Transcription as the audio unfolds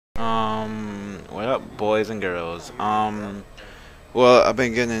What up, boys and girls? Well, I've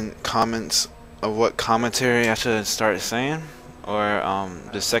been getting comments of what commentary I should start saying, or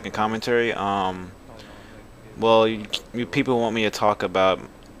the second commentary. Well, you people want me to talk about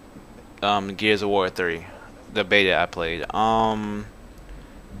Gears of War 3, the beta I played.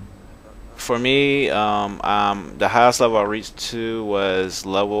 For me, the highest level I reached to was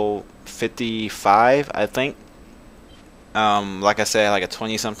level 55, I think. Like I said, like a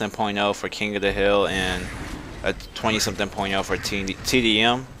 20 something point oh for King of the Hill and a 20 something point oh for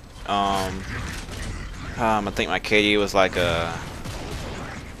TDM. I think my KD was like a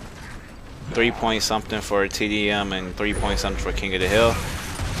 3 point something for TDM and 3 point something for King of the Hill.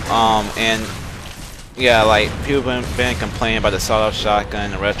 And yeah, like people been complaining about the sawed-off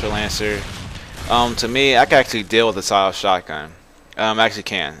shotgun, the retro lancer. To me, I can actually deal with the sawed-off shotgun. I actually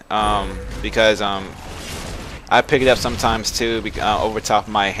can. Because I pick it up sometimes too, over top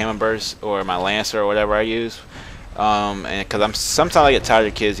of my hammer burst or my lancer or whatever I use. And because sometimes I get tired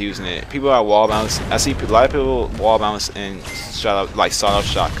of kids using it. People are wall bounce. I see a lot of people wall bounce and like sawed-off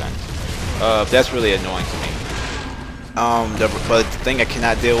shotguns. That's really annoying to me. But the thing I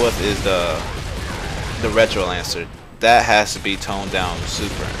cannot deal with is the retro lancer. That has to be toned down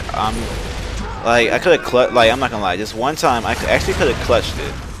super. Like I could have like I'm not gonna lie. Just one time I actually could have clutched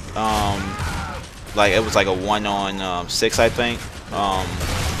it. Like it was like a 1 on 6, I think. I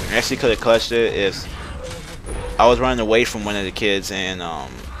actually could have clutched it if I was running away from one of the kids and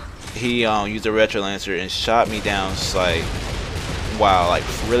he used a retro lancer and shot me down. Just like wow, like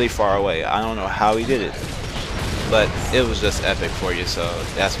really far away. I don't know how he did it, but it was just epic for you. So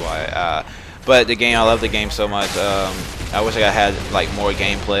that's why. But the game, I love the game so much. I wish I had like more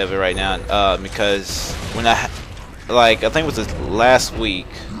gameplay of it right now. Because when I think it was the last week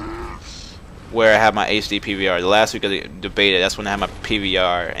where I had my HD PVR. The last week of the beta, that's when I had my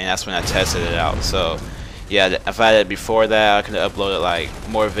PVR, and that's when I tested it out. So, yeah, if I had it before that, I could have uploaded like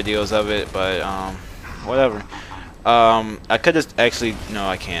more videos of it. But whatever. I could just actually no,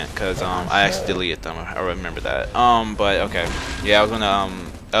 I can't, cause I actually deleted them. I remember that. But okay, yeah, I was gonna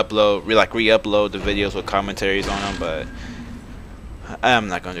re-upload the videos with commentaries on them, but I'm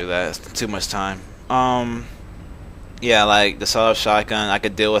not gonna do that. It's too much time. Yeah, like the sawed-off shotgun, I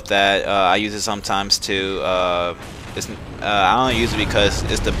could deal with that. I use it sometimes too. I don't use it because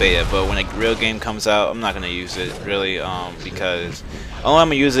it's the beta, but when a real game comes out, I'm not gonna use it really, because only I'm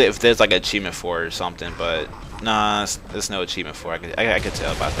gonna use it if there's like an achievement for it or something. But nah, there's no achievement for it. I could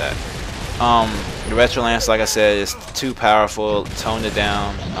tell about that. The retro lance, like I said, is too powerful. Toned it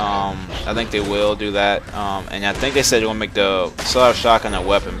down. I think they will do that. And I think they said they're gonna make the sawed-off shotgun a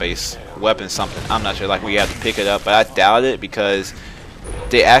weapon something. I'm not sure. Like we have to pick it up, but I doubt it because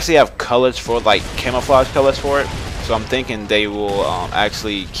they actually have colors for like camouflage colors for it. So I'm thinking they will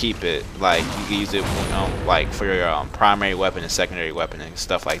actually keep it. Like you can use it like for your primary weapon and secondary weapon and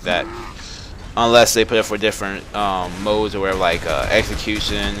stuff like that. Unless they put it for different modes or whatever, like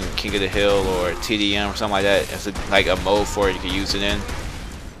execution, King of the Hill, or TDM or something like that. It's like a mode for it you can use it in,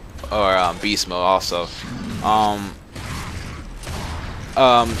 or beast mode also.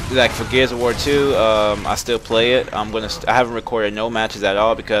 Like for Gears of War 2, I still play it. I haven't recorded no matches at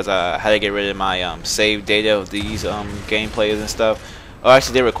all because I had to get rid of my save data of these gameplays and stuff. Oh,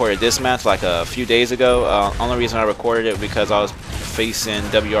 actually, they recorded this match like a few days ago. Only reason I recorded it because I was facing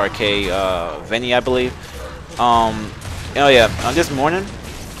WRK Vinny, I believe. Oh yeah, this morning,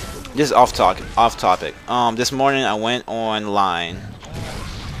 this is off topic. This morning I went online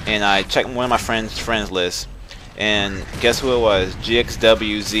and I checked one of my friends list, and guess who it was?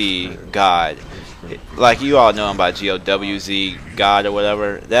 GXWZ God. Like you all know him by GOWZ God or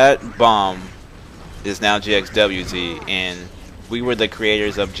whatever. That bomb is now GXWZ, and we were the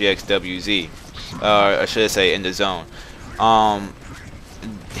creators of GXWZ, or should I say, in the zone.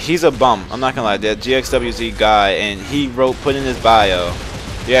 He's a bum. I'm not gonna lie. That GXWZ guy, and he put in his bio.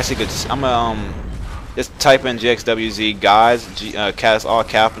 You actually could. I'm gonna just type in GXWZ guys, cast all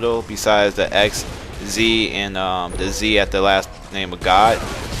capital besides the X, Z, and the Z at the last name of God.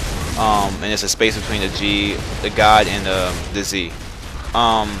 And it's a space between the G, the God, and the Z.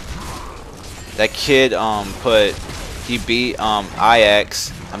 That kid he beat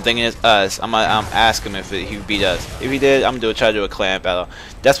IX. I'm thinking it's us. I'm ask him if he beat us. If he did, I'm gonna try to do a clan battle.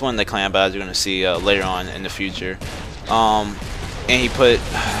 That's one of the clan battles you're gonna see later on in the future. And he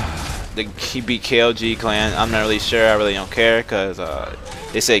beat KLG clan. I'm not really sure. I really don't care because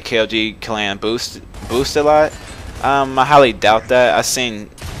they say KLG clan boost a lot. I highly doubt that. I seen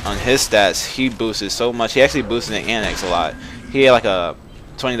on his stats he boosted so much. He actually boosted the annex a lot. He had like a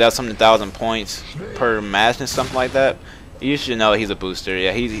 20,000 points per match and something like that. You should know he's a booster.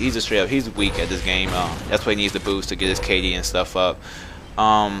 Yeah, he's a straight up. He's weak at this game. That's why he needs the boost to get his KD and stuff up.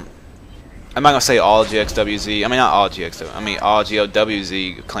 I'm not gonna say all GXWZ. I mean not all GXW. I mean all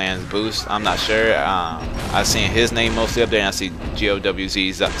GOWZ clans boost. I'm not sure. I've seen his name mostly up there, and I see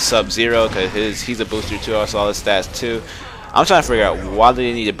GOWZ Sub-Zero because he's a booster too. I saw his stats too. I'm trying to figure out why do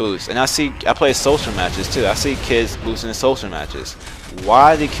they need a boost. And I play social matches too. I see kids boosting in social matches.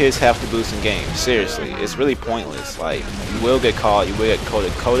 Why do kids have to boost in games? Seriously, it's really pointless. Like, you will get caught, you will get code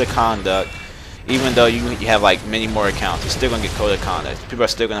of conduct. Even though you have like many more accounts, you're still gonna get code of conduct. People are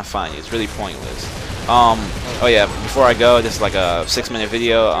still gonna find you. It's really pointless. Oh yeah, before I go, this is like a 6-minute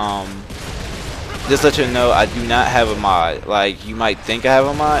video. Just let you know, I do not have a mod. Like, you might think I have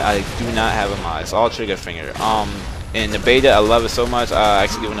a mod, I do not have a mod. It's all trigger finger. In the beta, I love it so much. I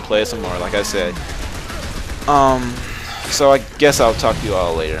actually want to play it some more, like I said. So I guess I'll talk to you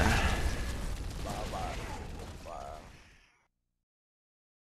all later.